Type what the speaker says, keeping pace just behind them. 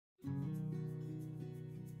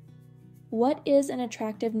What is an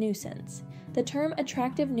attractive nuisance? The term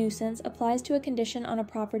attractive nuisance applies to a condition on a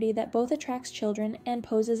property that both attracts children and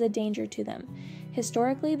poses a danger to them.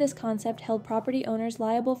 Historically, this concept held property owners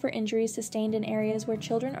liable for injuries sustained in areas where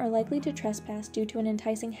children are likely to trespass due to an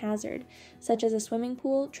enticing hazard, such as a swimming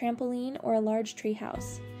pool, trampoline, or a large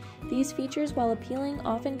treehouse. These features, while appealing,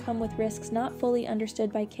 often come with risks not fully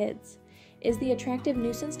understood by kids. Is the attractive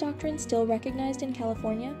nuisance doctrine still recognized in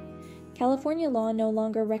California? California law no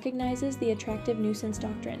longer recognizes the attractive nuisance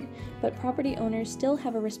doctrine, but property owners still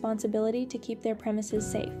have a responsibility to keep their premises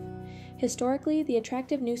safe. Historically, the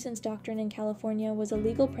attractive nuisance doctrine in California was a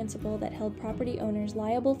legal principle that held property owners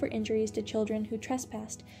liable for injuries to children who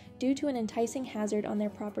trespassed due to an enticing hazard on their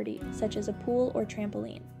property, such as a pool or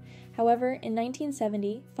trampoline. However, in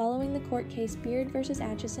 1970, following the court case Beard v.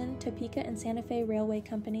 Atchison, Topeka and Santa Fe Railway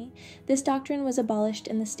Company, this doctrine was abolished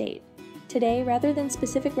in the state. Today, rather than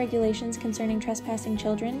specific regulations concerning trespassing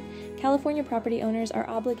children, California property owners are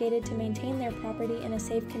obligated to maintain their property in a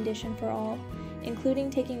safe condition for all, including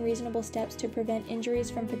taking reasonable steps to prevent injuries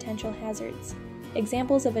from potential hazards.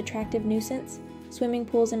 Examples of attractive nuisance: swimming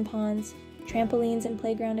pools and ponds, trampolines and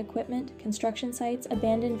playground equipment, construction sites,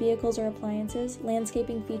 abandoned vehicles or appliances,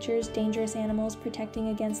 landscaping features, dangerous animals, protecting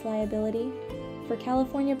against liability. For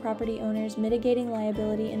California property owners, mitigating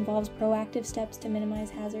liability involves proactive steps to minimize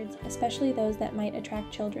hazards, especially those that might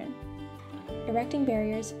attract children. Erecting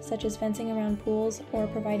barriers, such as fencing around pools or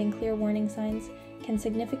providing clear warning signs, can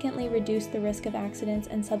significantly reduce the risk of accidents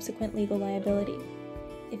and subsequent legal liability.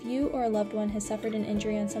 If you or a loved one has suffered an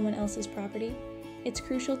injury on someone else's property, it's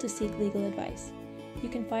crucial to seek legal advice. You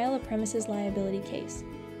can file a premises liability case.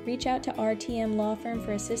 Reach out to RTM Law Firm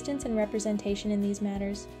for assistance and representation in these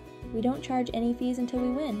matters. We don't charge any fees until we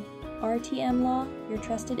win. RTM Law, your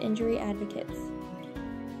trusted injury advocates.